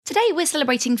Today we're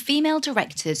celebrating female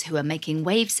directors who are making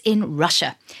waves in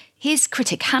Russia. Here's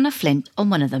critic Hannah Flint on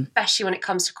one of them. Especially when it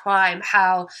comes to crime,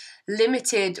 how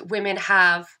limited women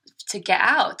have to get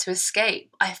out, to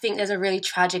escape. I think there's a really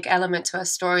tragic element to her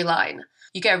storyline.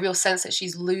 You get a real sense that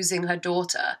she's losing her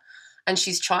daughter and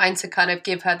she's trying to kind of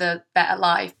give her the better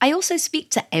life. I also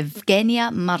speak to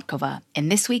Evgenia Markova in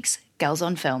this week's Girls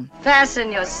on Film.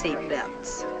 Fasten your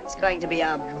seatbelts. It's going to be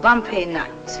a bumpy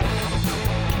night.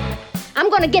 I'm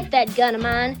gonna get that gun of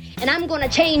mine, and I'm gonna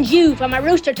change you from a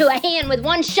rooster to a hen with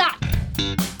one shot.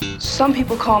 Some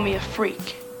people call me a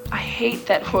freak. I hate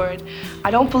that word.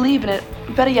 I don't believe in it.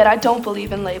 Better yet, I don't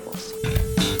believe in labels.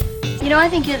 You know, I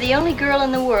think you're the only girl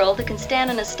in the world that can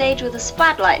stand on a stage with a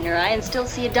spotlight in her eye and still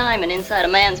see a diamond inside a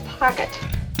man's pocket.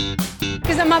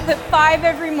 Because I'm up at 5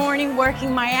 every morning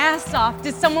working my ass off.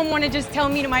 Does someone want to just tell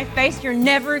me to my face, you're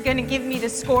never gonna give me the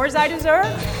scores I deserve?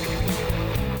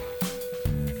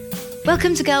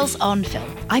 Welcome to Girls on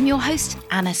Film. I'm your host,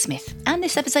 Anna Smith, and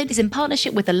this episode is in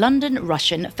partnership with the London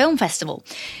Russian Film Festival.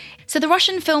 So the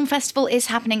Russian Film Festival is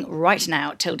happening right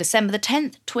now till December the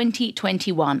 10th,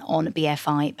 2021 on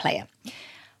BFI Player.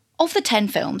 Of the 10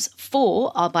 films,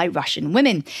 4 are by Russian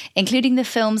women, including the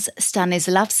films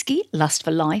Stanislavski, Lust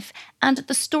for Life, and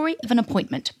The Story of an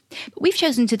Appointment. But we've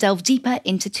chosen to delve deeper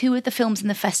into 2 of the films in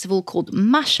the festival called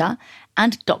Masha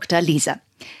and Dr. Lisa.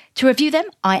 To review them,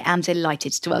 I am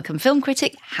delighted to welcome film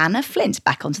critic Hannah Flint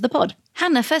back onto the pod.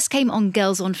 Hannah first came on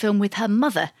Girls on Film with her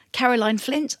mother, Caroline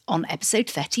Flint, on episode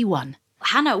 31.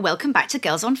 Hannah, welcome back to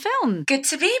Girls on Film. Good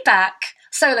to be back.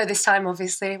 Solo this time,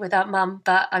 obviously, without Mum,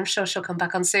 but I'm sure she'll come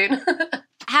back on soon.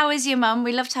 How is your mum?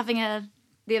 We loved having her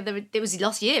it was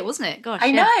last year, wasn't it? Gosh,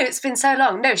 I know, it's been so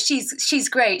long. No, she's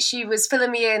great. She was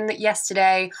filling me in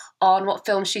yesterday on what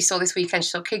films she saw this weekend.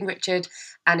 She saw King Richard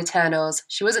and Eternals.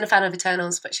 She wasn't a fan of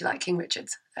Eternals, but she liked King Richard.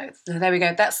 So there we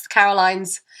go. That's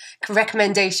Caroline's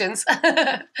recommendations.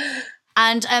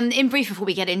 And in brief, before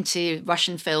we get into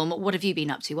Russian film, what have you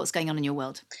been up to? What's going on in your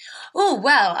world? Oh,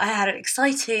 well, I had an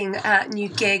exciting new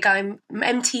gig. I'm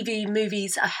MTV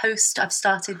Movies a host. I've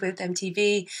started with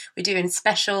MTV. We're doing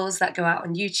specials that go out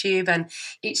on YouTube, and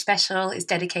each special is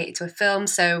dedicated to a film.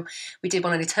 So we did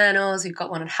one on Eternals. We've got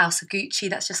one on House of Gucci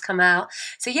that's just come out.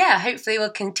 So yeah, hopefully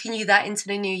we'll continue that into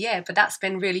the new year. But that's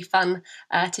been really fun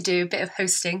to do a bit of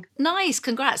hosting. Nice,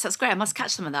 congrats. That's great. I must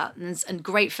catch some of that. And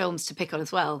great films to pick on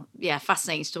as well. Yeah,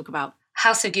 fascinating to talk about.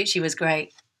 House of Gucci was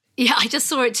great. Yeah, I just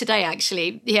saw it today,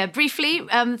 actually. Yeah, briefly,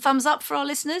 thumbs up for our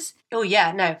listeners? Oh,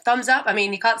 yeah, no, thumbs up. I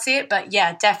mean, you can't see it, but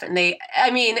yeah, definitely.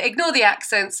 I mean, ignore the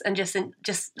accents and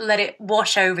just let it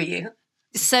wash over you.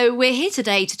 So we're here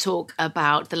today to talk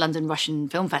about the London Russian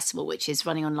Film Festival, which is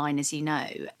running online, as you know.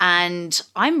 And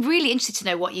I'm really interested to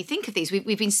know what you think of these.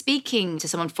 We've been speaking to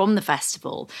someone from the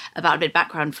festival about a bit of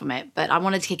background from it, but I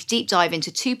wanted to take a deep dive into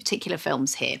 2 particular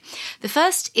films here. The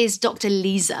first is Dr.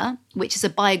 Lisa, which is a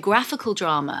biographical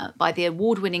drama by the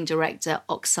award-winning director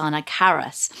Oksana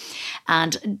Karas.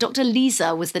 And Dr.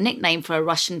 Lisa was the nickname for a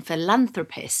Russian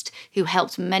philanthropist who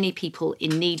helped many people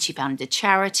in need. She founded a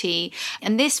charity.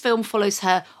 And this film follows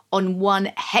her on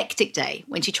one hectic day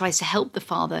when she tries to help the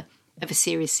father of a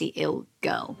seriously ill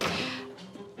girl.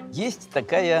 Есть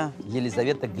такая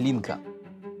Елизавета Глинка.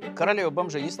 Королева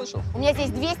бомжей не слышал? У меня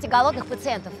здесь 200 голодных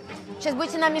пациентов. Сейчас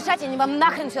будете нам мешать, они вам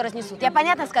нахрен все разнесут. Я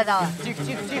понятно сказала? Тихо.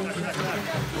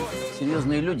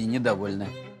 Серьезные люди недовольны.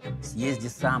 Съезди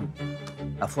сам.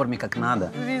 Оформи как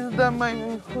надо. Звезда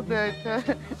моя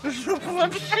худая-то. Жопа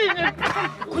вообще нет.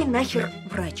 Ой, нахер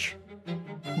врач.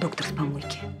 Доктор с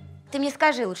помойки. Ты мне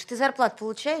скажи лучше, ты зарплату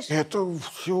получаешь? Это...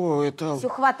 Все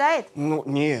хватает? Ну,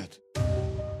 нет.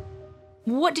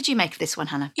 What did you make of this one,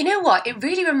 Hannah? You know what? It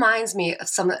really reminds me of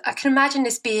I can imagine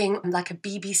this being like a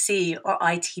BBC or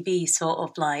ITV sort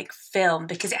of like film,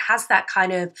 because it has that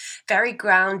kind of very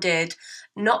grounded,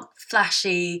 not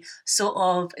flashy sort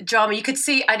of drama. You could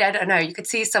see, I don't know, you could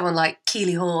see someone like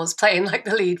Keeley Hawes playing like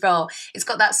the lead role. It's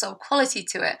got that sort of quality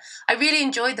to it. I really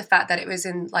enjoyed the fact that it was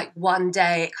in like one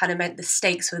day. It kind of meant the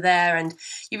stakes were there and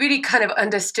you really kind of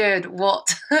understood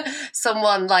what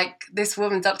someone like this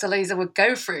woman, Dr. Lisa, would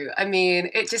go through. I mean,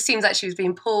 it just seems like she was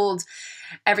being pulled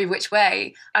every which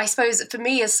way. I suppose for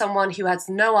me, as someone who has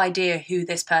no idea who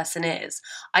this person is,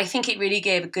 I think it really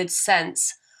gave a good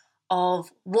sense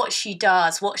of what she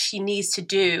does, what she needs to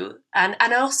do, and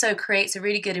also creates a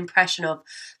really good impression of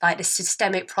like the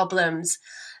systemic problems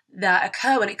that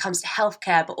occur when it comes to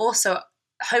healthcare, but also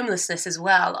homelessness as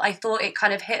well. I thought it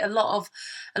kind of hit a lot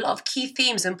of key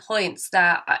themes and points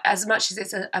that, as much as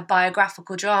it's a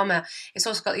biographical drama, it's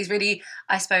also got these really,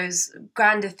 I suppose,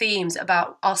 grander themes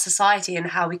about our society and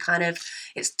how we kind of,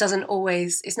 it's not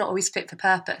always fit for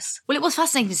purpose. Well, it was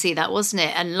fascinating to see that, wasn't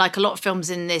it? And like a lot of films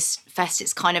in this fest,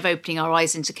 it's kind of opening our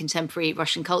eyes into contemporary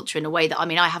Russian culture in a way that, I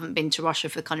mean, I haven't been to Russia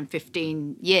for kind of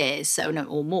 15 years,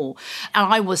 or more.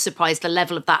 And I was surprised the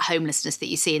level of that homelessness that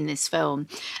you see in this film.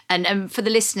 And for the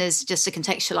listeners, just to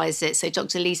contextualise it, so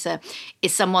Dr. Lisa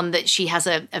is someone that she has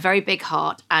a very big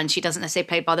heart and she doesn't necessarily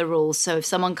play by the rules. So if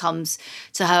someone comes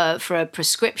to her for a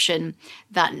prescription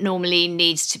that normally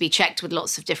needs to be checked with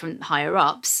lots of different higher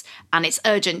ups and it's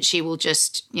urgent, she will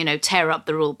just, tear up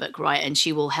the rule book, right? And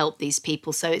she will help these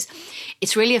people. So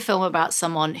it's really a film about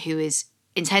someone who is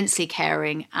intensely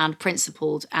caring and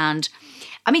principled. And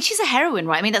I mean, she's a heroine,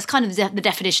 right? I mean, that's kind of the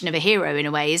definition of a hero in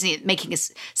a way, isn't it? Making a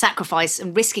sacrifice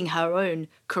and risking her own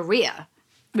career,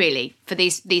 really, for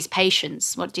these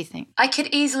patients. What do you think? I could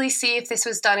easily see if this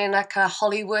was done in like a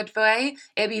Hollywood way,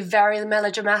 it'd be very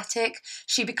melodramatic.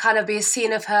 She'd be a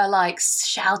scene of her like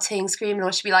shouting, screaming,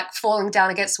 or she'd be like falling down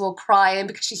against the wall crying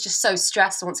because she's just so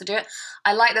stressed and wants to do it.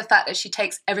 I like the fact that she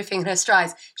takes everything in her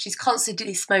strides. She's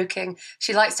constantly smoking.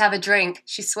 She likes to have a drink.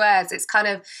 She swears. It's kind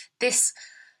of this...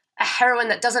 a heroine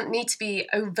that doesn't need to be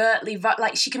overtly,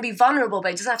 like she can be vulnerable,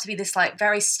 but it doesn't have to be this like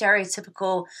very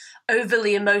stereotypical,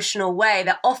 overly emotional way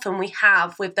that often we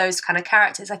have with those kind of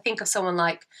characters. I think of someone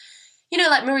like,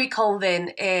 like Marie Colvin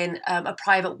in A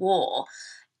Private War.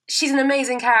 She's an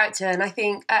amazing character, and I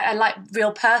think, and like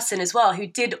real person as well, who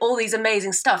did all these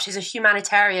amazing stuff. She's a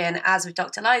humanitarian, as with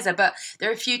Dr. Liza, but there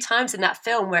are a few times in that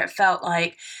film where it felt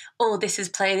like, oh, this is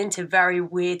playing into very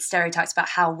weird stereotypes about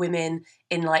how women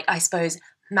in like, I suppose,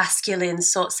 masculine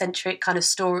sort-centric kind of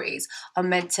stories are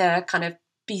meant to kind of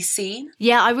be seen.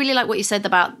 Yeah, I really like what you said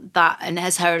about that, and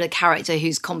as her a character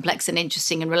who's complex and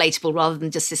interesting and relatable rather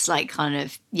than just this like kind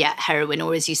of, heroine,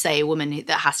 or as you say, a woman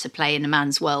that has to play in a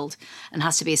man's world and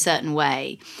has to be a certain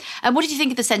way. And what did you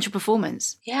think of the central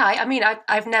performance? Yeah, I mean,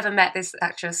 I've never met this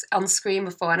actress on screen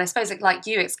before, and I suppose like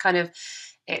you,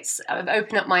 I've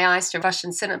opened up my eyes to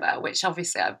Russian cinema, which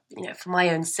obviously, for my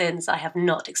own sins, I have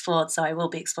not explored, so I will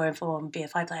be exploring for one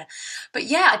BFI player. But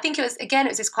yeah, I think it was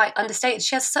this quite understated.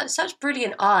 She has such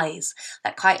brilliant eyes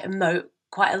that quite emote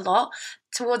quite a lot.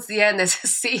 Towards the end, there's a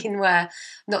scene where,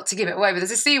 not to give it away, but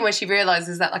there's a scene where she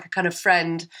realises that like a kind of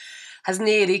friend has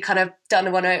nearly kind of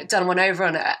done one over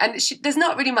on her. And there's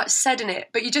not really much said in it,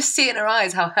 but you just see in her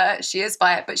eyes how hurt she is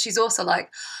by it. But she's also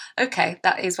like, okay,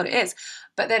 that is what it is.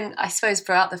 But then I suppose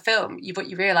throughout the film, what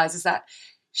you realise is that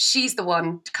she's the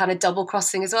one kind of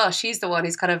double-crossing as well. She's the one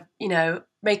who's kind of,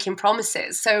 making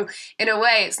promises. So in a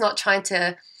way, it's not trying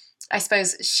to, I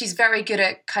suppose, she's very good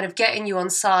at kind of getting you on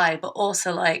side, but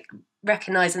also like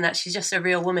recognising that she's just a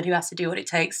real woman who has to do what it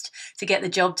takes to get the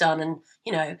job done. And,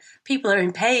 people are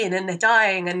in pain and they're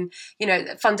dying. And,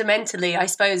 fundamentally, I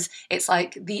suppose it's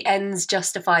like the ends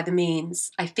justify the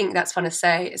means. I think that's fun to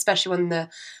say, especially when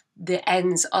the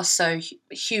ends are so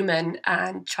human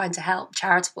and trying to help,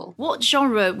 charitable. What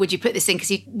genre would you put this in?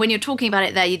 Because when you're talking about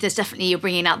it there, you're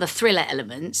bringing out the thriller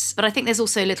elements, but I think there's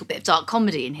also a little bit of dark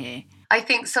comedy in here. I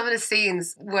think some of the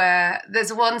scenes where,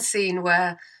 there's one scene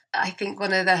where I think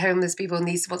one of the homeless people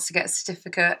wants to get a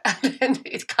certificate, and then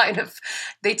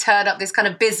they turn up this kind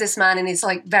of businessman in his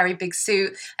like very big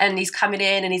suit, and he's coming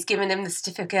in and he's giving them the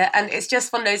certificate, and it's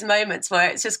just one of those moments where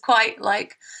it's just quite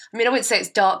like, I mean, I wouldn't say it's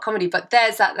dark comedy, but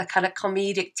there's the kind of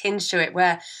comedic tinge to it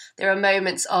where there are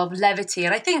moments of levity,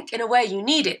 and I think in a way you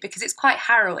need it because it's quite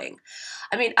harrowing.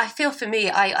 I mean, I feel for me,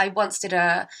 I once did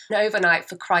an overnight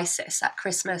for Crisis at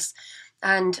Christmas.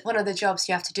 And one of the jobs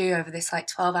you have to do over this like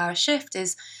 12-hour shift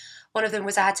is, one of them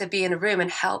was I had to be in a room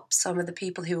and help some of the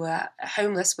people who were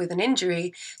homeless with an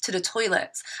injury to the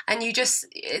toilets. And you just,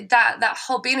 that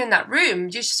whole being in that room, you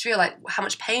just feel like how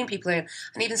much pain people are in.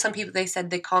 And even some people, they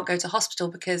said they can't go to hospital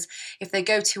because if they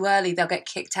go too early, they'll get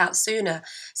kicked out sooner.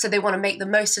 So they want to make the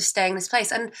most of staying in this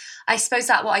place. And I suppose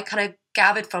that what I kind of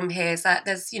gathered from here is that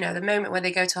there's, the moment where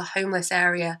they go to a homeless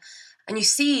area and you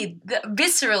see the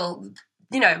visceral,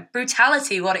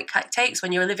 brutality, what it takes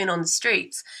when you're living on the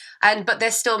streets. But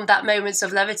there's still that moments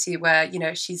of levity where,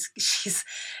 she's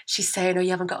saying, oh, you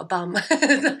haven't got a bum,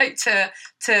 like to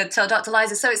Dr.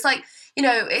 Liza. So it's like, you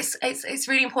know, it's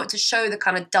really important to show the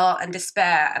kind of dart and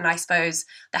despair, and I suppose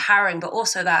the harrowing, but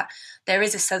also that there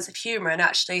is a sense of humour, and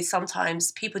actually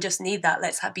sometimes people just need that.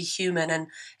 Let's be human and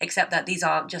accept that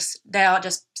they are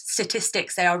just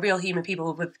statistics. They are real human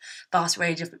people with vast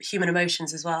range of human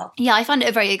emotions as well. Yeah, I find it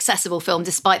a very accessible film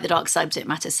despite the dark subject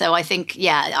matter. So I think,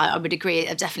 I would agree.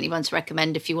 I definitely want to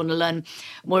recommend if you want to learn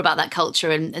more about that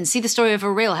culture and see the story of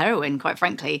a real heroine, quite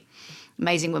frankly.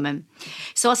 Amazing woman.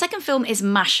 So our second film is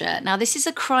Masha. Now, this is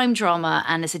a crime drama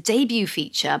and it's a debut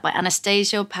feature by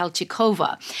Anastasia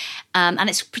Palchikova. And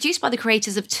it's produced by the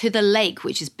creators of To the Lake,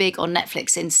 which is big on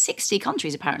Netflix in 60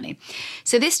 countries, apparently.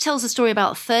 So this tells a story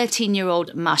about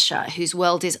 13-year-old Masha, whose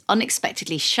world is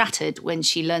unexpectedly shattered when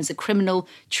she learns the criminal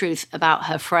truth about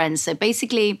her friends. So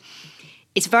basically,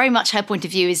 it's very much her point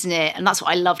of view, isn't it? And that's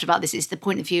what I loved about this. It's the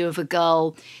point of view of a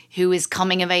girl who is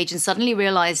coming of age and suddenly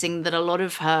realising that a lot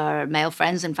of her male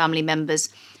friends and family members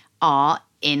are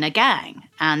in a gang.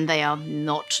 And they are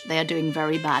doing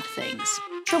very bad things.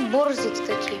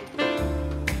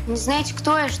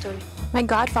 My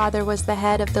godfather was the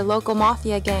head of the local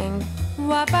mafia gang.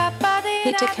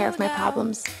 He took care of my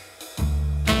problems.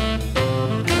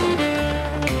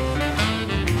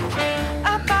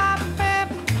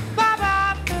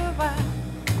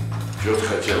 Что ты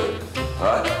хотела,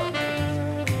 а?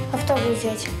 Автобус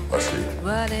взять. Пошли.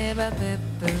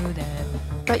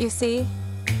 But you see,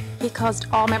 he caused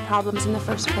all my problems in the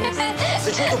first place.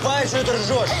 Ты что тупая, что ты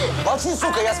ржешь? Молчи,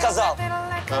 сука, я сказал.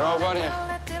 Здорово, парни.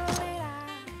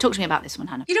 Talk to me about this one,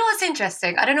 Hannah. You know what's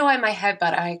interesting? I don't know why in my head,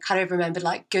 but I kind of remembered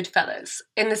like Goodfellas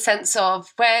in the sense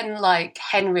of when like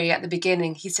Henry at the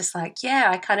beginning, he's just like,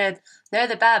 yeah, I kind of know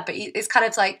they're bad, but it's kind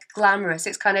of like glamorous.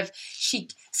 It's kind of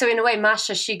so in a way,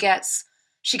 Masha, she gets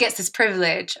this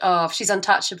privilege of she's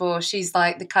untouchable. She's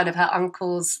like the kind of her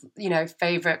uncle's,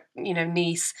 favorite,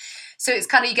 niece. So it's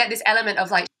kind of, you get this element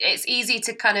of like, it's easy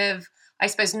to kind of, I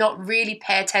suppose, not really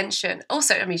pay attention.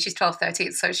 Also, I mean, she's 12,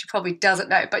 13, so she probably doesn't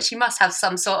know, but she must have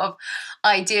some sort of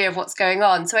idea of what's going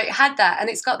on. So it had that, and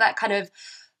it's got that kind of,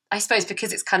 I suppose,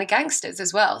 because it's kind of gangsters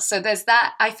as well. So there's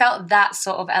that, I felt that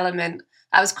sort of element.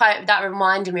 That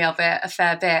reminded me of it a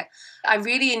fair bit. I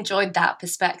really enjoyed that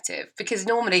perspective because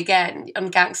normally, again, on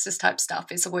gangsters type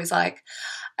stuff, it's always like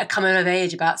a coming of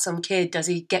age about some kid. Does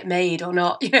he get made or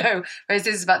not? Whereas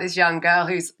this is about this young girl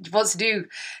who wants to do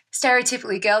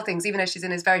stereotypically girl things, even though she's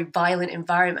in this very violent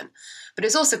environment. But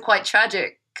it's also quite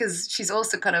tragic because she's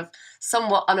also kind of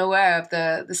somewhat unaware of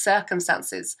the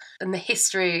circumstances and the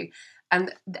history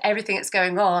and everything that's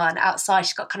going on outside.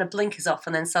 She's got kind of blinkers off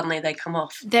and then suddenly they come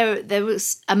off. There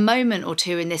was a moment or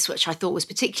two in this which I thought was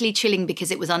particularly chilling because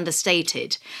it was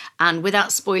understated. And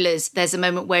without spoilers, there's a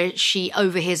moment where she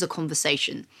overhears a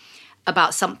conversation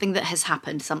about something that has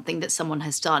happened, something that someone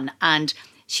has done. And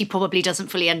she probably doesn't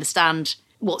fully understand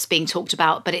what's being talked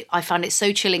about. But I found it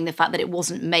so chilling, the fact that it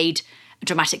wasn't made a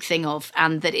dramatic thing of,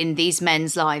 and that in these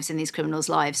men's lives, in these criminals'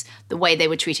 lives, the way they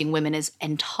were treating women as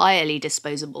entirely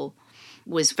disposable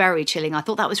was very chilling. I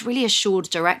thought that was really assured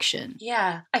direction.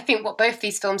 Yeah. I think what both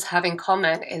these films have in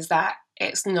common is that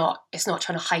it's not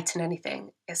trying to heighten anything.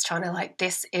 It's trying to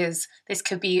this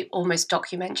could be almost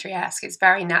documentary-esque. It's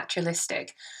very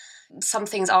naturalistic. Some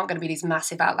things aren't going to be these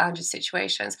massive outlandish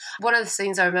situations. One of the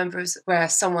scenes I remember is where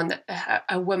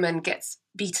a woman gets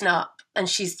beaten up and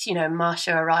she's,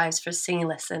 Masha arrives for a singing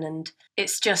lesson, and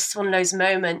it's just one of those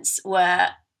moments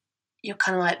where you're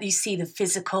kind of like, you see the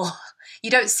physical,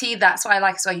 you don't see that. That's what I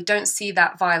like as well. You don't see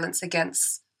that violence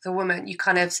against the woman. You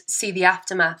kind of see the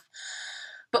aftermath,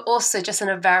 but also just in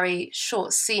a very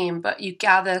short scene, but you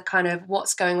gather kind of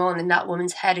what's going on in that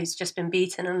woman's head who's just been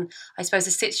beaten. And I suppose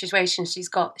the situation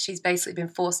she's basically been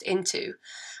forced into.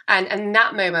 And in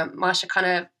that moment, Masha kind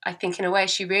of, I think in a way,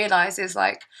 she realizes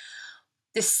like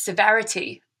this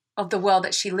severity of the world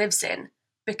that she lives in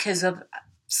because of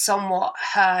somewhat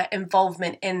her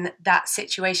involvement in that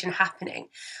situation happening.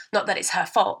 Not that it's her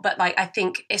fault, but I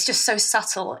think it's just so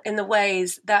subtle in the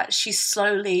ways that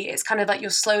it's kind of like you're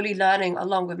slowly learning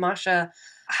along with Masha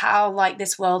how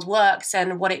this world works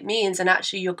and what it means, and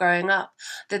actually you're growing up.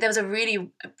 There was a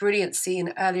really brilliant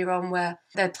scene earlier on where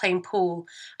they're playing pool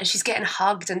and she's getting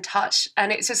hugged and touched,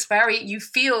 and it's just you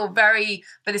feel very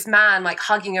for this man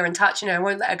hugging her and touching her and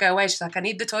won't let her go away. She's like, I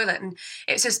need the toilet, and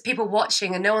it's just people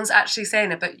watching and no one's actually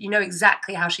saying it, but you know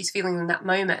exactly how she's feeling in that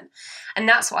moment. And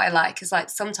that's what I like, is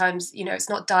sometimes it's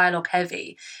not dialogue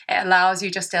heavy. It allows you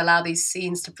just to allow these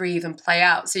scenes to breathe and play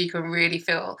out, so you can really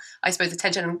feel, I suppose, the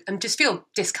tension and just feel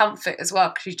discomfort as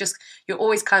well, because you're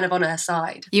always kind of on her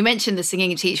side. You mentioned the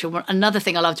singing teacher. Another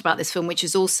thing I loved about this film, which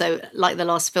is also like the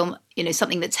last film,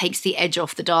 something that takes the edge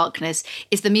off the darkness,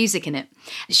 is the music in it.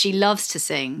 She loves to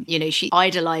sing. She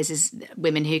idolizes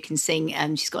women who can sing,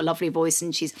 and she's got a lovely voice.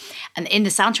 And in the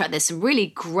soundtrack, there's some really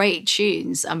great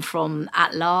tunes from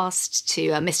At Last to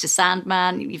Mr.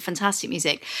 Sandman, fantastic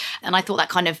music. And I thought that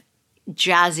kind of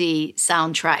jazzy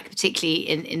soundtrack, particularly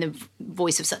in the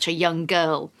voice of such a young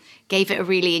girl, gave it a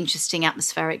really interesting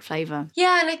atmospheric flavour.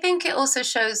 Yeah, and I think it also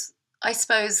shows, I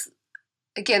suppose,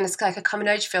 again, it's like a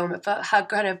coming-age film about her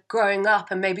kind of growing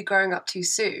up and maybe growing up too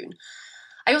soon.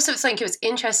 I also think it was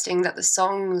interesting that the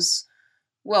songs,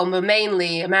 were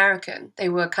mainly American. They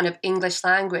were kind of English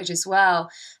language as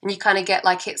well. And you kind of get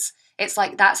like, it's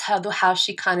like that's how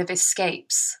she kind of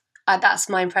escapes. That's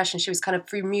my impression. She was kind of,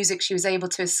 through music, she was able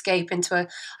to escape into a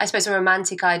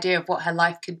romantic idea of what her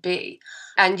life could be.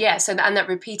 And and that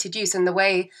repeated use, and the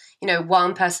way,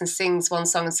 one person sings one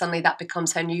song and suddenly that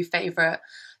becomes her new favourite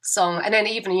song. And then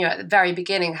even, at the very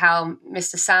beginning, how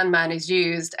Mr. Sandman is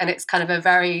used, and it's kind of a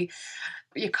very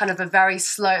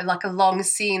slow, like a long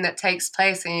scene that takes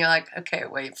place, and you're like, okay,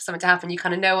 wait for something to happen. You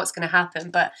kind of know what's going to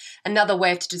happen, but another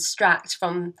way to distract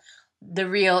from the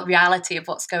reality of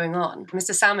what's going on.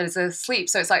 Mr. Sandman is asleep,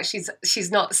 so it's like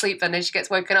she's not asleep, and then she gets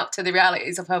woken up to the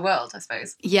realities of her world, I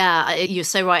suppose. Yeah, you're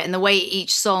so right. And the way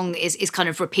each song is kind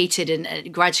of repeated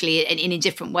and gradually and in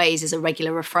different ways as a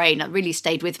regular refrain, that really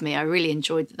stayed with me. I really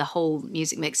enjoyed the whole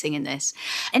music mixing in this.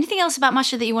 Anything else about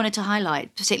Masha that you wanted to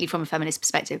highlight, particularly from a feminist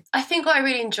perspective? I think what I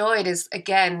really enjoyed is,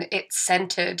 again, it's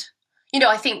centred.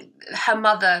 I think her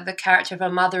mother, the character of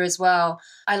her mother as well,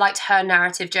 I liked her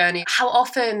narrative journey. How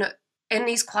often in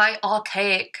these quite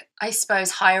archaic, I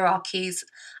suppose, hierarchies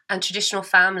and traditional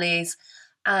families,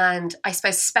 and I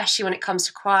suppose especially when it comes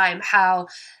to crime, how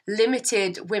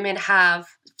limited women have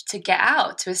to get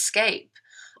out, to escape.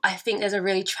 I think there's a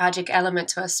really tragic element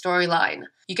to her storyline.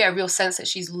 You get a real sense that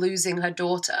she's losing her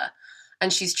daughter,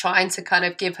 and she's trying to kind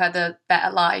of give her the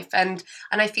better life. And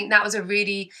I think that was a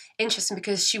really interesting,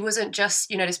 because she wasn't just,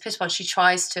 this piss one. She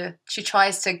tries to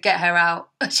get her out.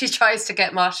 She tries to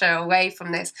get Masha away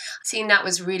from this. Seeing that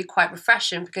was really quite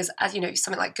refreshing, because as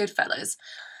something like Goodfellas,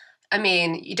 I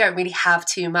mean, you don't really have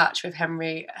too much with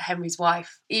Henry's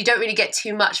wife. You don't really get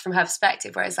too much from her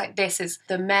perspective, whereas like this is,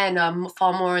 the men are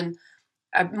far more in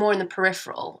the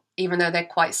peripheral, even though they're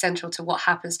quite central to what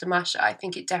happens to Masha. I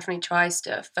think it definitely tries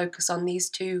to focus on these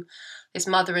two, this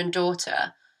mother and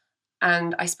daughter,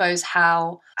 and I suppose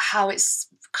how it's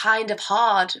kind of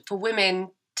hard for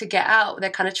women to get out. They're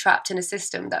kind of trapped in a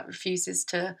system that refuses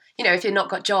to, if you've not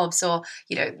got jobs, or,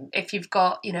 if you've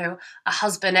got, a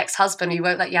husband, ex-husband who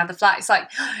won't let you have the flat. It's like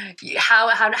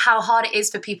how hard it is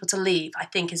for people to leave, I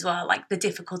think, as well. Like the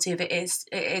difficulty of it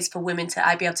is for women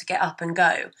to be able to get up and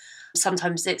go.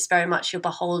 Sometimes it's very much you're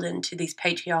beholden to these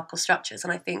patriarchal structures,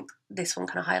 and I think this one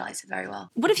kind of highlights it very well.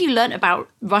 What have you learnt about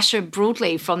Russia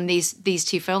broadly from these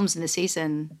two films in the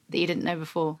season that you didn't know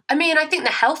before? I mean, I think the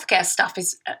healthcare stuff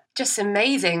is just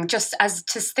amazing, just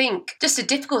the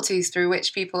difficulties through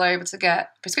which people are able to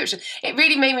get prescription. It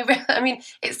really made me,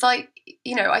 it's like,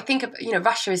 I think,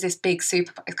 Russia is this big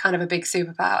kind of a big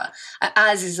superpower,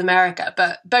 as is America,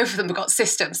 but both of them have got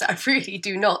systems that really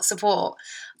do not support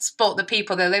the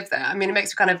people that live there. I mean, it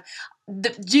makes me kind of,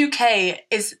 the UK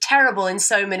is terrible in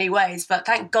so many ways, but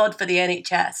thank God for the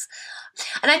NHS.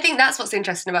 And I think that's what's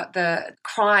interesting about the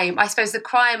crime. I suppose the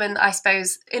crime, and I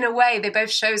suppose in a way they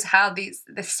both shows how the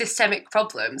systemic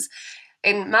problems.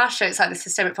 In Masha, it's like the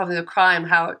systemic problem of crime,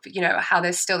 how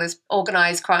there's still this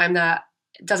organised crime that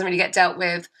doesn't really get dealt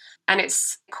with, and it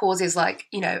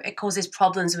causes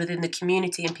problems within the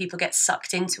community, and people get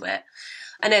sucked into it.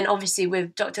 And then obviously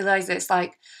with Dr. Eliza, it's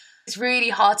like, it's really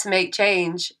hard to make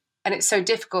change, and it's so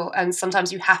difficult, and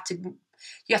sometimes you have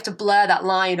to blur that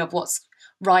line of what's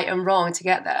right and wrong to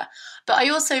get there. But I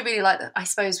also really like that, I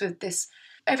suppose, with this,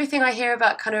 everything I hear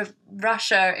about kind of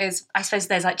Russia is, I suppose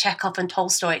there's like Chekhov and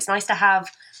Tolstoy. It's nice to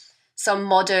have some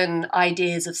modern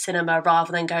ideas of cinema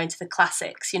rather than going to the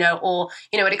classics, or,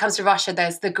 when it comes to Russia,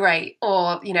 there's The Great,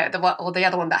 or, the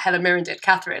other one that Helen Mirren did,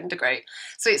 Catherine the Great.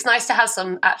 So it's nice to have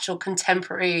some actual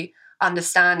contemporary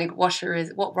understanding of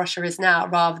what Russia is now,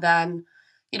 rather than,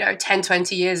 10,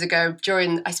 20 years ago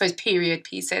during, I suppose, period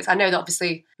pieces. I know that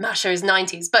obviously Masha is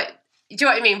 90s, but Do you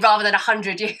know what I mean? Rather than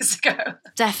 100 years ago.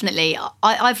 Definitely.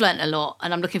 I've learnt a lot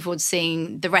and I'm looking forward to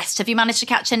seeing the rest. Have you managed to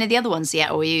catch any of the other ones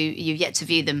yet, or are you've yet to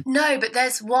view them? No, but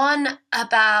there's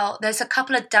a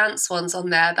couple of dance ones on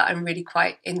there that I'm really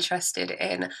quite interested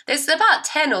in. There's about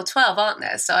 10 or 12, aren't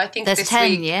there? So I think there's this 10,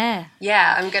 week, yeah.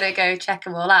 Yeah, I'm going to go check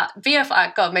them all out.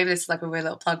 BFI, God, maybe this is like a weird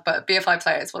little plug, but BFI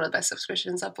Player is one of the best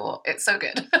subscriptions I bought. It's so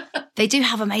good. They do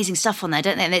have amazing stuff on there,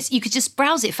 don't they? And you could just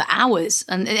browse it for hours.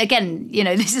 And again,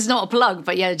 this is not a plug,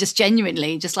 but yeah, just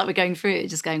genuinely, just like we're going through it,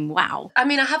 just going, wow. I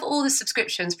mean, I have all the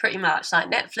subscriptions pretty much,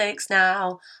 like Netflix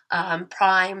now,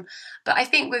 Prime. But I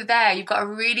think with there, you've got a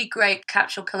really great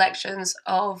capsule collections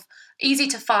of easy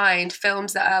to find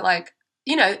films that are like,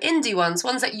 indie ones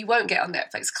that you won't get on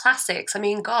Netflix, classics. I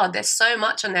mean, God, there's so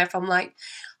much on there from like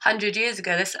 100 years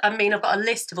ago. I've got a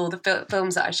list of all the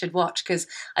films that I should watch because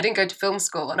I didn't go to film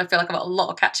school and I feel like I've got a lot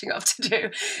of catching up to do.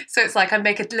 So it's like I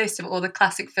make a list of all the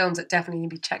classic films that definitely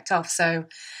need to be checked off. So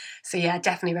yeah,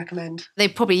 definitely recommend. They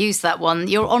probably use that one.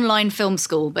 Your online film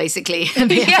school, basically.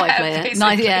 Yeah, Player.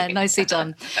 Basically. Nicely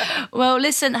done. Well,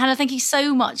 listen, Hannah, thank you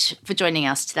so much for joining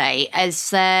us today. Is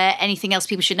there anything else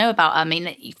people should know about? I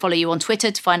mean, follow you on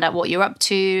Twitter to find out what you're up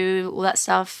to, all that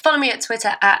stuff. Follow me at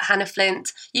Twitter at Hannah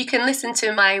Flint. You can listen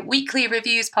to my weekly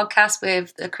reviews podcast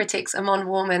with the critics Amon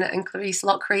Warman and Clarice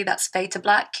Lockery. That's Fade to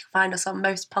Black. You can find us on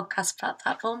most podcast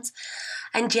platforms.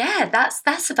 And yeah,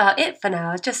 that's about it for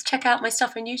now. Just check out my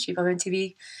stuff on YouTube on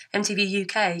MTV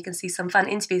UK. You can see some fun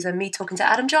interviews and me talking to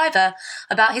Adam Driver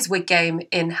about his wig game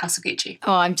in House of Gucci.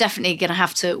 Oh, I'm definitely going to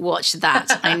have to watch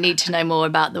that. I need to know more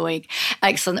about the wig.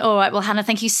 Excellent. All right. Well, Hannah,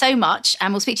 thank you so much.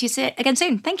 And we'll speak to you again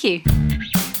soon. Thank you.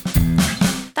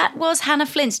 That was Hannah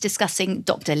Flint discussing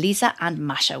Dr. Lisa and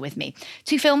Masha with me.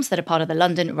 2 films that are part of the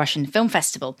London Russian Film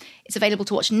Festival. It's available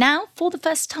to watch now for the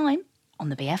first time on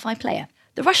the BFI Player.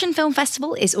 The Russian Film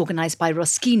Festival is organised by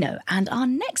Roskino, and our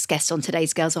next guest on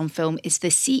today's Girls on Film is the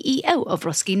CEO of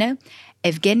Roskino,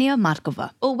 Evgenia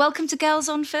Markova. Well, welcome to Girls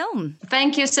on Film.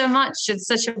 Thank you so much. It's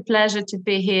such a pleasure to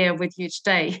be here with you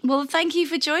today. Well, thank you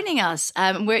for joining us.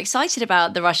 We're excited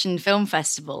about the Russian Film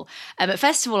Festival. But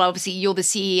first of all, obviously, you're the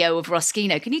CEO of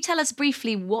Roskino. Can you tell us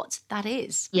briefly what that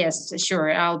is? Yes,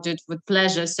 sure. I'll do it with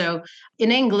pleasure. So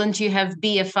in England, you have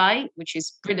BFI, which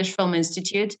is British Film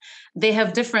Institute. They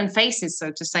have different faces,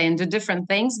 so to say, and do different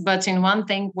things. But in one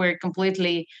thing, we're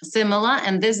completely similar.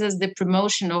 And this is the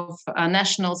promotion of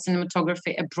national cinematography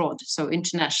abroad, so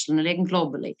internationally and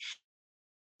globally.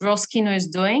 Roskino is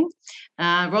doing.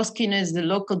 Roskino is the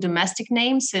local domestic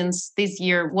name. Since this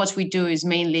year, what we do is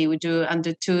mainly we do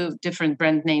under 2 different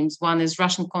brand names. One is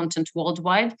Russian Content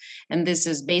Worldwide, and this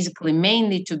is basically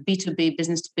mainly to B2B,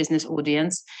 business-to-business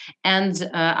audience. And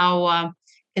our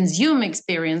consumer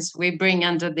experience we bring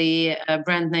under the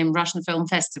brand name Russian Film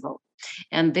Festival.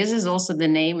 And this is also the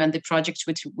name and the project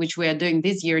which we are doing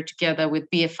this year together with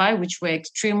BFI, which we're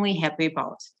extremely happy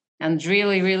about. And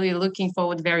really, really looking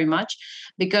forward very much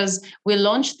because we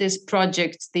launched this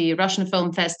project, the Russian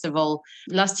Film Festival.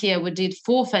 Last year, we did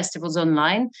 4 festivals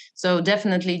online. So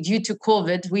definitely due to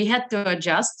COVID, we had to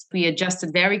adjust. We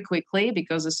adjusted very quickly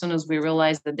because as soon as we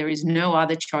realized that there is no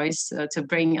other choice to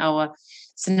bring our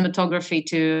cinematography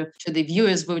to the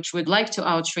viewers, which we'd like to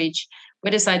outreach, we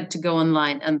decided to go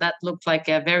online, and that looked like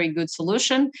a very good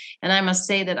solution. And I must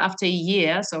say that after a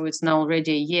year, so it's now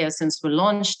already a year since we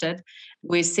launched it,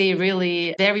 we see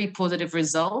really very positive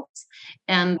results.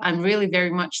 And I'm really very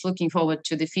much looking forward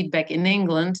to the feedback in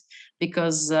England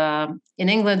because in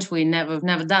England, we've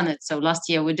never done it. So last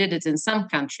year we did it in some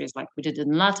countries, like we did it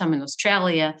in LATAM, in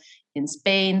Australia, in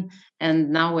Spain.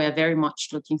 And now we're very much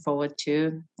looking forward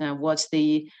to what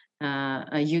the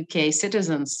UK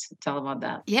citizens tell about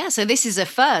that. Yeah, so this is the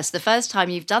first time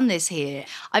you've done this here.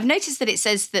 I've noticed that it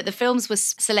says that the films were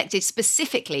selected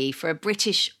specifically for a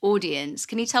British audience.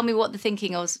 Can you tell me what the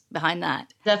thinking was behind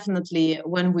that? Definitely,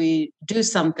 when we do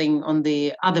something on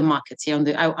the other markets,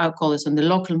 I'll call it on the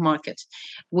local market,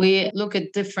 we look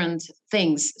at different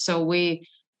things. So we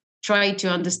try to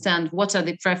understand what are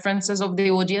the preferences of the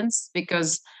audience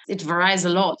because it varies a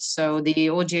lot. So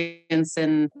the audience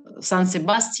in San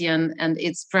Sebastian and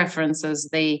its preferences,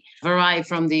 they vary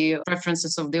from the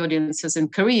preferences of the audiences in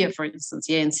Korea, for instance,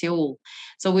 in Seoul.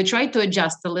 So we try to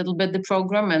adjust a little bit the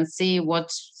program and see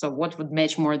what would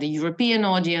match more the European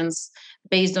audience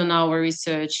based on our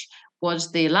research, what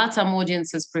the LATAM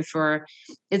audiences prefer.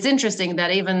 It's interesting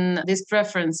that even these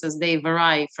preferences, they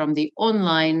vary from the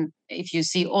online. If you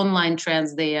see online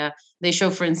trends, they show,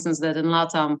 for instance, that in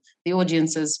LATAM, the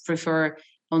audiences prefer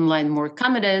online more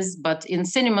comedies, but in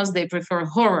cinemas, they prefer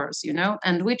horrors,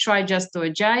 and we try just to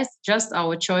adjust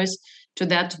our choice to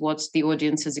that what the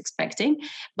audience is expecting.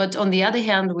 But on the other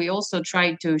hand, we also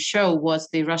try to show what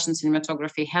the Russian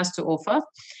cinematography has to offer,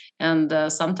 and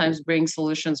sometimes bring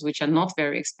solutions which are not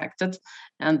very expected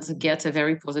and get a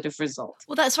very positive result.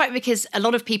 Well, that's right, because a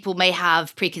lot of people may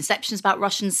have preconceptions about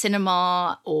Russian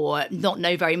cinema or not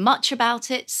know very much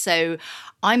about it. So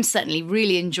I'm certainly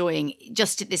really enjoying,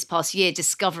 just this past year,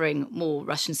 discovering more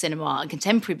Russian cinema and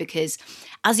contemporary, because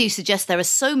as you suggest, there are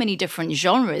so many different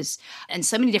genres and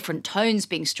so many different tones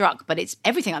being struck, but it's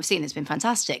everything I've seen has been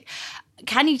fantastic.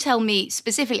 Can you tell me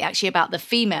specifically actually about the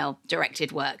female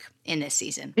directed work in this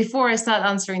season? Before I start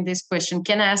answering this question,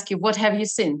 can I ask you, what have you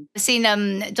seen? I've seen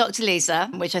Dr.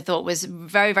 Lisa, which I thought was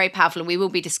very, very powerful, and we will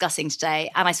be discussing today.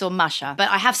 And I saw Masha.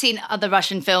 But I have seen other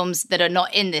Russian films that are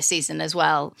not in this season as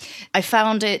well. I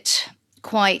found it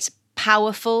quite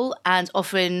powerful and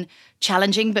often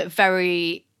challenging, but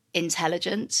very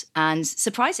intelligent and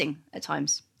surprising at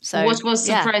times. So, what was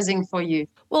surprising for you?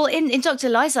 Well, in Dr.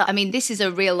 Liza, I mean, this is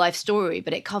a real life story,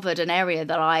 but it covered an area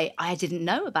that I didn't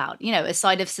know about, you know, a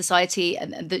side of society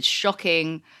and the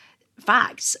shocking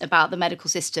facts about the medical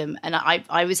system. And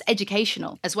I was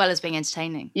educational as well as being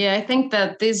entertaining. Yeah, I think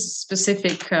that this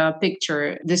specific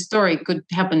picture, this story could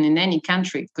happen in any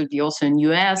country. It could be also in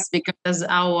US, because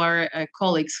our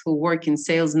colleagues who work in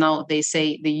sales now, they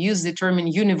use the term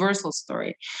universal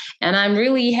story. And I'm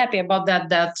really happy about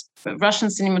that Russian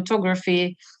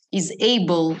cinematography is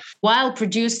able, while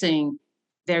producing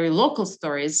very local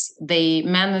stories, they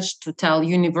managed to tell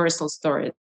universal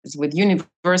stories with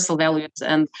universal values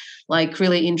and like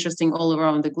really interesting all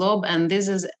around the globe. And this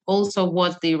is also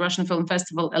what the Russian Film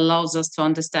Festival allows us to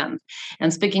understand.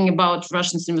 And speaking about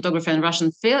Russian cinematography and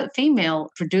Russian female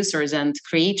producers and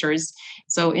creators,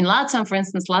 so in Latvia, for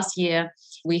instance, last year,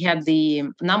 we had the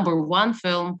 #1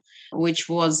 film, which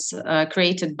was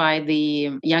created by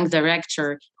the young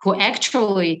director who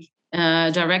actually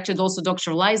directed also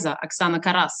Dr. Liza, Oksana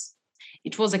Karas.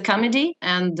 It was a comedy,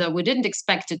 and we didn't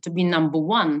expect it to be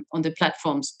 #1 on the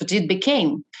platforms, but it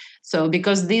became. So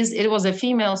because it was a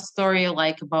female story,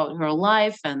 like about her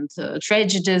life and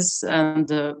tragedies and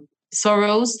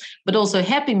sorrows, but also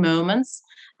happy moments,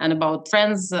 and about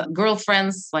friends,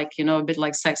 girlfriends, like, you know, a bit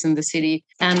like Sex in the City.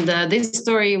 And this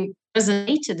story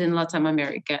resonated in Latin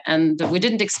America, and we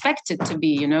didn't expect it to be,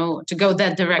 you know, to go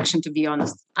that direction, to be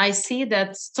honest. I see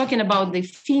that talking about the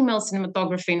female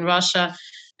cinematography in Russia,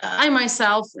 I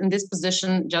myself in this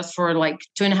position just for like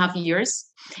 2.5 years.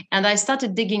 And I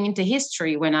started digging into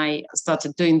history when I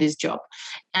started doing this job.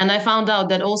 And I found out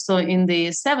that also in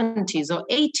the 70s or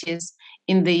 80s,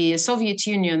 in the Soviet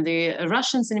Union, the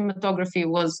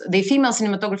female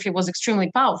cinematography was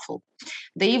extremely powerful.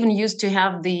 They even used to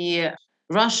have the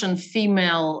Russian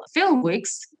female film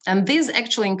weeks. And this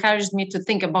actually encouraged me to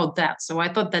think about that. So I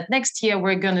thought that next year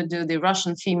we're going to do the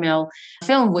Russian female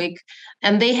film week.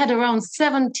 And they had around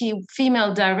 70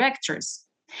 female directors.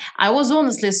 I was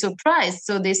honestly surprised.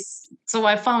 So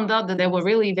I found out that there were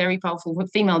really very powerful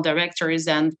female directors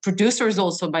and producers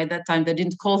also by that time. They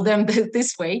didn't call them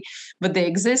this way, but they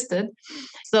existed.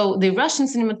 So the Russian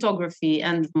cinematography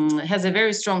has a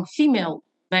very strong female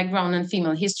background and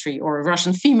female history, or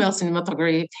Russian female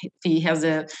cinematography has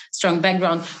a strong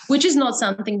background, which is not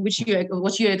something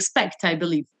what you expect, I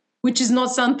believe. Which is not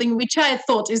something which I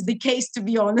thought is the case, to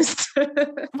be honest.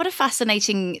 What a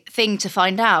fascinating thing to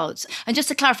find out. And just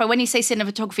to clarify, when you say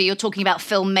cinematography, you're talking about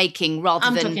filmmaking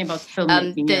rather than talking about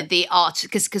filmmaking, the art.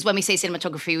 Because when we say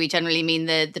cinematography, we generally mean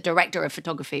the director of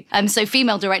photography. So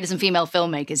female directors and female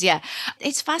filmmakers, yeah.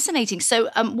 It's fascinating. So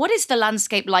what is the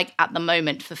landscape like at the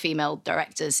moment for female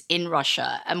directors in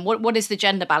Russia? And what is the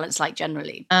gender balance like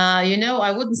generally?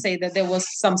 I wouldn't say that there was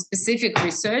some specific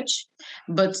research.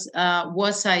 But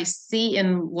what I see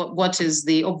and what is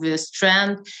the obvious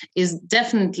trend is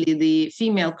definitely the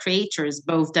female creators,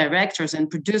 both directors and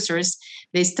producers,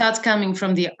 they start coming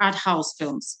from the art house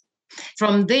films.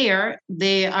 From there,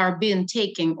 they are being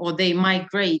taken, or they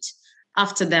migrate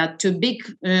after that to big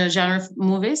genre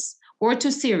movies or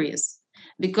to series,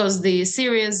 because the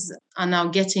series are now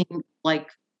getting like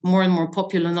more and more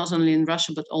popular, not only in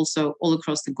Russia, but also all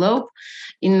across the globe.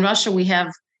 In Russia, we have,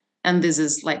 and this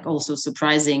is like also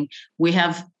surprising, we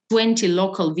have 20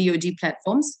 local VOD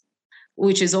platforms,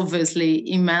 which is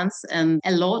obviously immense and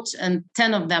a lot. And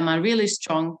 10 of them are really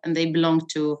strong, and they belong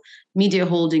to media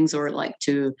holdings or like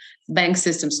to bank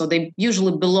systems. So they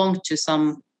usually belong to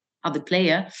some other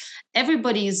player.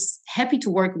 Everybody is happy to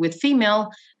work with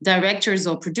female directors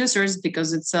or producers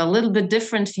because it's a little bit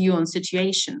different view on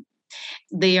situation.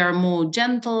 They are more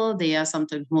gentle, they are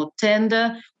sometimes more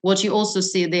tender. What you also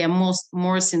see, they are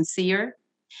more sincere.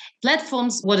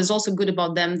 Platforms, what is also good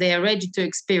about them, they are ready to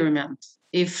experiment.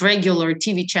 if regular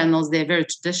TV channels, they're very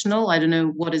traditional. I don't know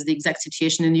what is the exact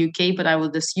situation in the UK, but I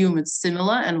would assume it's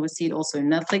similar, and we see it also in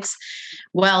Netflix.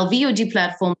 While VOD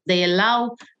platforms, they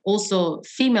allow also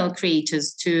female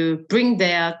creators to bring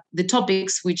the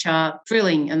topics which are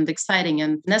thrilling and exciting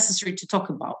and necessary to talk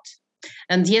about.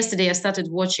 And yesterday I started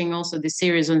watching also the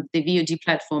series on the VOD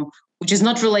platform, which is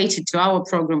not related to our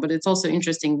program, but it's also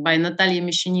interesting, by Natalia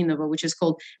Mishaninova, which is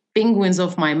called Penguins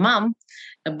of My Mom,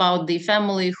 about the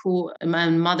family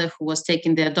and mother who was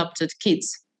taking the adopted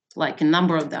kids, like a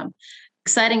number of them.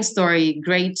 Exciting story,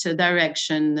 great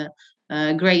direction,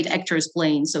 great actors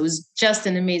playing. So it's just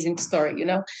an amazing story, you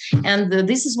know. And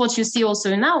this is what you see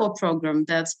also in our program,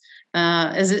 that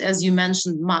as you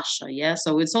mentioned, Masha, yeah.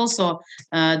 So it's also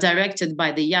directed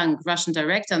by the young Russian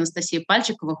director Anastasia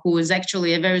Palchikova, who is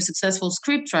actually a very successful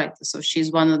scriptwriter. So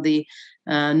she's one of the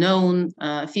known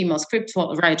female script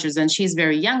writers, and she's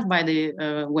very young, by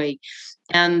the way.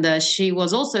 And she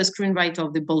was also a screenwriter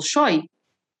of the Bolshoi,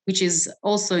 which is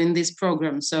also in this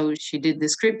program. So she did the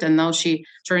script, and now she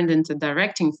turned into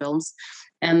directing films,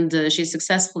 and she's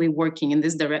successfully working in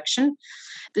this direction.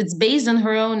 It's based on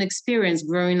her own experience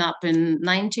growing up in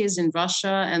 90s in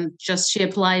Russia, and just she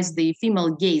applies the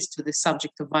female gaze to the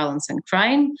subject of violence and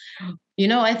crime. You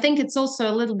know, I think it's also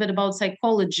a little bit about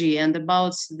psychology and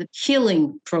about the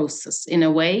healing process in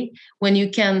a way, when you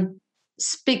can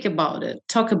speak about it,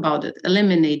 talk about it,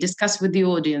 eliminate, discuss with the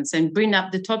audience, and bring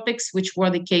up the topics which were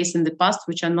the case in the past,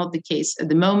 which are not the case at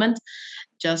the moment.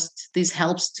 Just this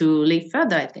helps to live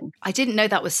further, I think. I didn't know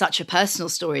that was such a personal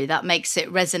story. That makes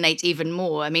it resonate even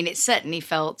more. I mean, it certainly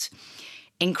felt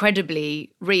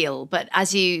incredibly real. But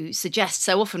as you suggest,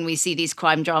 so often we see these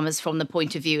crime dramas from the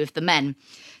point of view of the men.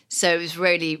 So it was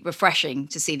really refreshing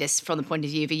to see this from the point of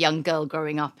view of a young girl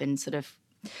growing up in sort of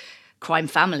crime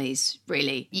families,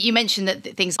 really. You mentioned that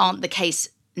things aren't the case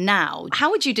now.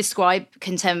 How would you describe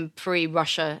contemporary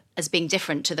Russia as being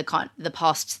different to the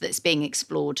past that's being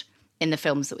explored in the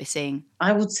films that we're seeing?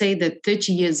 I would say that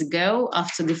 30 years ago,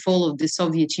 after the fall of the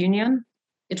Soviet Union,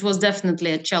 it was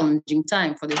definitely a challenging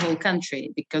time for the whole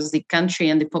country, because the country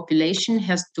and the population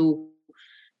has to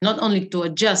not only to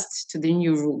adjust to the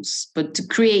new rules, but to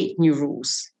create new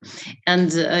rules.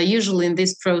 And usually in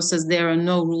this process, there are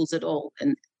no rules at all.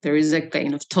 And there is a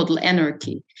kind of total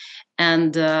anarchy.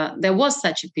 And there was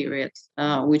such a period,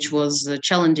 which was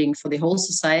challenging for the whole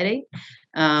society,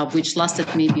 which lasted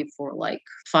maybe for like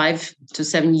 5 to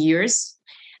 7 years.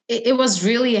 It was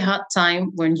really a hard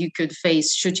time when you could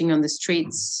face shooting on the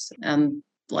streets and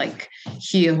like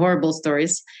hear horrible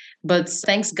stories. But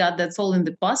thanks God, that's all in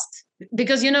the past.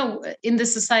 Because, you know, in the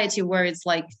society where it's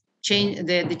like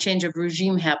the change of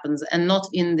regime happens, and not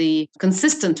in the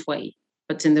consistent way,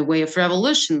 but in the way of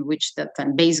revolution, which that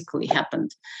time basically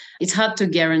happened, it's hard to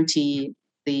guarantee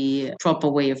the proper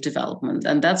way of development.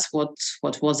 And that's what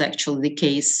was actually the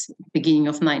case beginning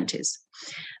of 90s.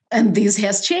 And this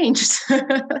has changed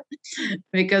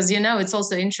because, you know, it's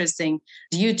also interesting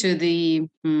due to the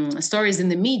stories in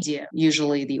the media.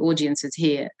 Usually the audiences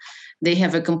here, they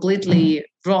have a completely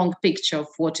wrong picture of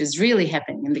what is really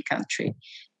happening in the country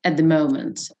at the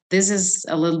moment. This is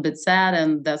a little bit sad,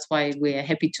 and that's why we are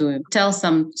happy to tell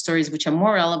some stories which are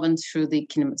more relevant through the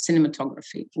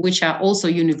cinematography, which are also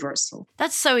universal.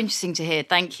 That's so interesting to hear.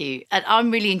 Thank you. And I'm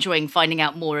really enjoying finding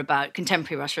out more about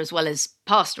contemporary Russia as well as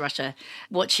past Russia,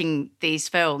 watching these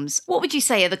films. What would you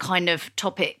say are the kind of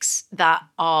topics that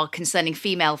are concerning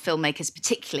female filmmakers,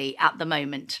 particularly at the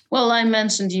moment? Well, I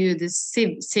mentioned you this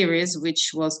series,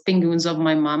 which was Penguins of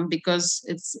My Mom, because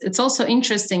it's also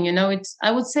interesting. You know,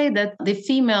 I would say that the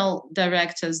female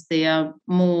directors, they are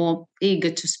more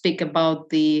eager to speak about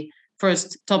the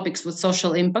first topics with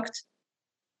social impact.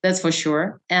 That's for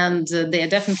sure. And they are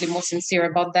definitely more sincere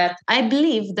about that. I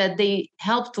believe that they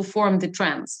help to form the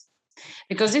trends.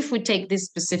 Because if we take this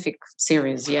specific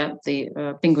series,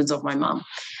 the Penguins of My Mom,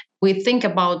 we think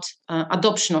about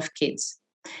adoption of kids.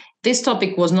 This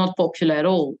topic was not popular at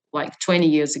all, like 20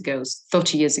 years ago,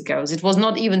 30 years ago. It was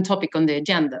not even topic on the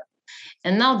agenda.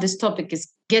 And now this topic is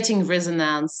getting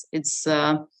resonance. It's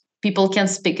people can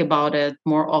speak about it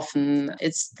more often.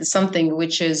 It's something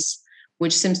which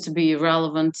seems to be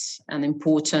relevant and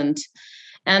important.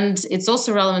 And it's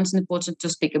also relevant and important to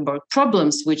speak about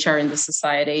problems which are in the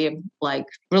society, like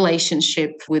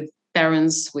relationship with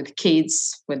parents, with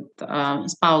kids, with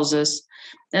spouses.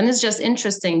 And it's just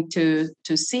interesting to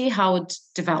see how it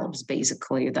develops,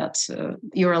 basically, that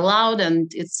you're allowed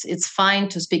and it's fine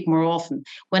to speak more often.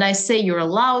 When I say you're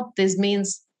allowed, this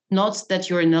means not that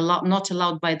you're not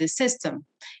allowed by the system.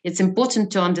 It's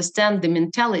important to understand the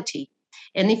mentality.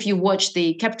 And if you watch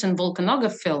the Captain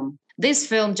Volkanogov film, This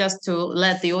film, just to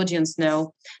let the audience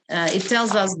know, it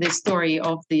tells us the story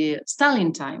of the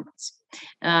Stalin times.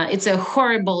 It's a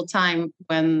horrible time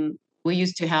when we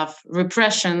used to have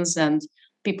repressions and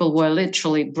people were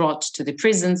literally brought to the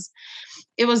prisons.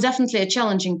 It was definitely a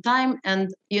challenging time.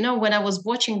 And, when I was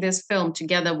watching this film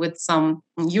together with some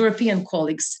European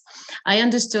colleagues, I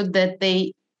understood that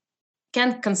they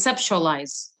can't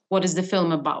conceptualize what is the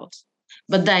film about,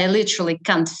 but they literally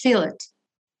can't feel it,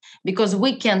 because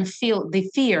we can feel the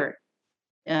fear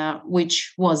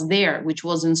which was there, which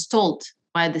was installed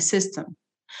by the system.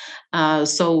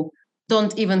 So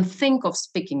don't even think of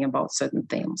speaking about certain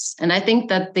things. And I think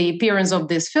that the appearance of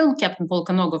this film, Captain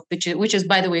Volkanogov, which is,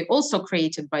 by the way, also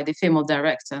created by the female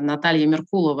director, Natalia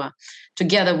Merkulova,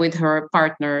 together with her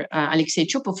partner, Alexei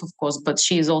Chupov, of course, but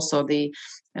she is also the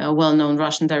well-known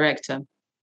Russian director.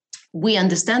 We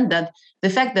understand that the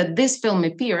fact that this film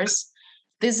appears,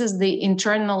 this is the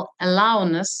internal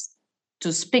allowness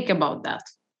to speak about that,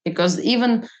 because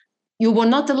even you were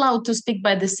not allowed to speak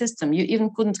by the system. You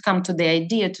even couldn't come to the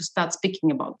idea to start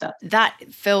speaking about that. That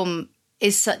film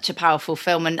is such a powerful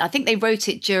film. And I think they wrote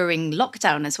it during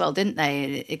lockdown as well, didn't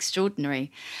they?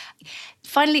 Extraordinary.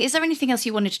 Finally, is there anything else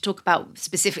you wanted to talk about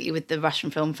specifically with the Russian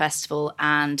Film Festival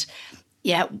and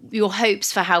your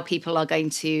hopes for how people are going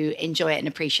to enjoy it and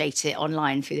appreciate it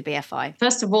online through the BFI?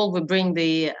 First of all, we bring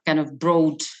the kind of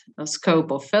broad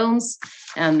scope of films.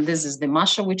 And this is the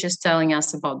Masha, which is telling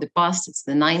us about the past. It's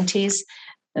the 90s.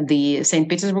 The St.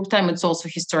 Petersburg time, it's also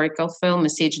a historical film, a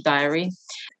siege diary.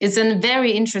 It's a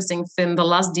very interesting film, The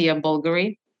Last Dia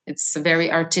Bulgari. It's a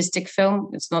very artistic film.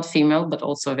 It's not female, but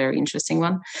also a very interesting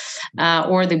one.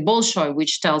 Or The Bolshoi,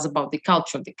 which tells about the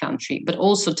culture of the country, but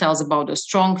also tells about a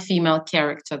strong female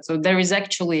character. So there is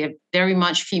actually a very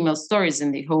much female stories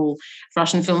in the whole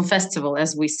Russian Film Festival,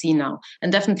 as we see now.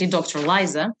 And definitely Dr.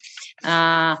 Liza,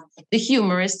 the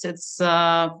humorist. It's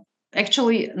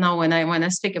actually, now when I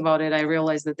speak about it, I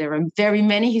realize that there are very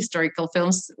many historical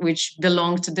films which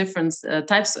belong to different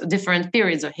different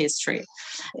periods of history.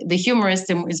 The humorist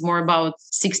is more about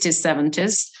 60s,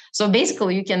 70s. So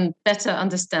basically, you can better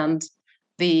understand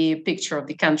the picture of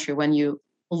the country when you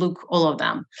look all of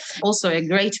them. Also a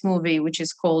great movie, which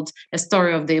is called A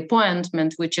Story of the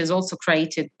Appointment, which is also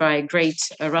created by a great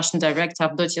Russian director,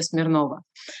 Avdotya Smirnova.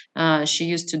 She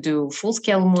used to do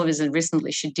full-scale movies, and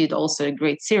recently she did also a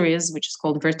great series, which is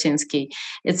called Vertinsky.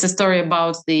 It's a story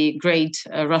about the great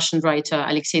Russian writer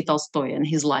Alexei Tolstoy and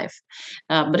his life.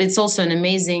 But it's also an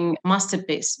amazing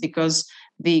masterpiece because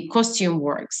the costume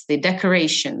works, the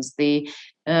decorations, the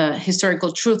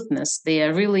historical truthness, they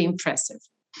are really impressive.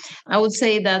 I would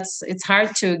say that it's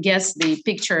hard to guess the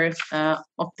picture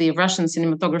of the Russian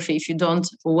cinematography if you don't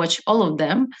watch all of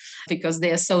them, because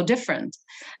they are so different.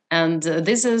 And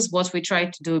this is what we try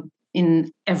to do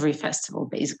in every festival,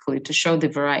 basically, to show the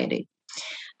variety.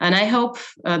 And I hope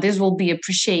this will be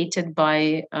appreciated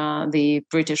by the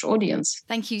British audience.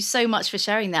 Thank you so much for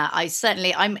sharing that.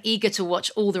 I'm eager to watch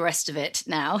all the rest of it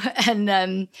now. And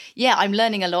I'm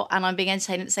learning a lot and I'm being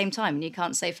entertained at the same time. And you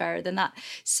can't say fairer than that.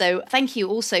 So thank you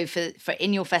also for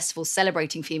in your festival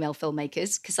celebrating female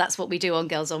filmmakers, because that's what we do on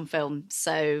Girls on Film.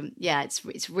 So yeah,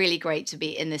 it's really great to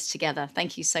be in this together.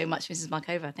 Thank you so much, Mrs.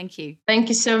 Markova. Thank you. Thank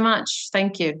you so much.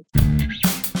 Thank you.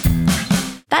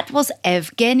 That was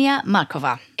Evgenia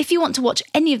Markova. If you want to watch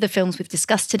any of the films we've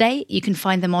discussed today, you can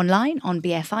find them online on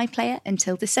BFI Player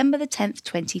until December the 10th,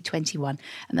 2021,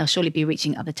 and they'll surely be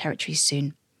reaching other territories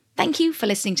soon. Thank you for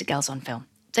listening to Girls on Film.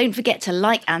 Don't forget to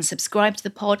like and subscribe to the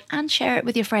pod and share it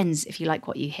with your friends if you like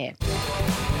what you hear.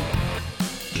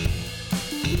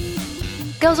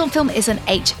 Girls on Film is an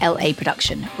HLA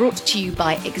production, brought to you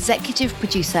by executive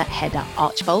producer Hedda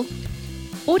Archbold,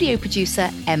 audio producer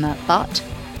Emma Butt,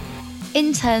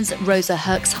 interns Rosa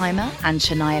Herxheimer and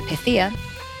Shania Pythia,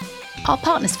 our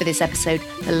partners for this episode,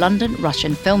 the London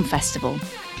Russian Film Festival.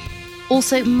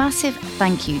 Also, massive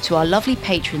thank you to our lovely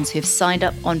patrons who have signed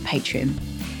up on Patreon: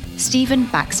 Stephen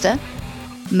Baxter,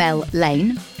 Mel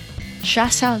Lane,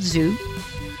 Shasha Zhu,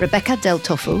 Rebecca Del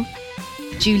Tofu,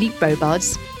 Julie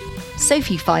Robards,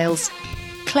 Sophie Files,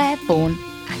 Claire Bourne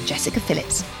and Jessica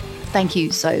Phillips. Thank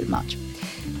you so much.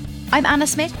 I'm Anna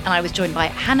Smith and I was joined by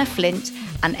Hannah Flint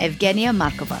and Evgenia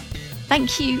Markova.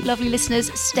 Thank you, lovely listeners.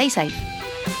 Stay safe.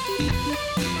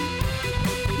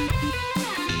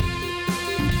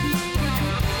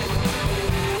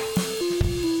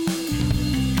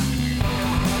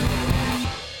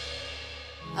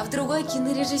 А в другой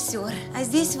кинорежиссер. А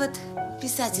здесь вот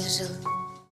писатель жил.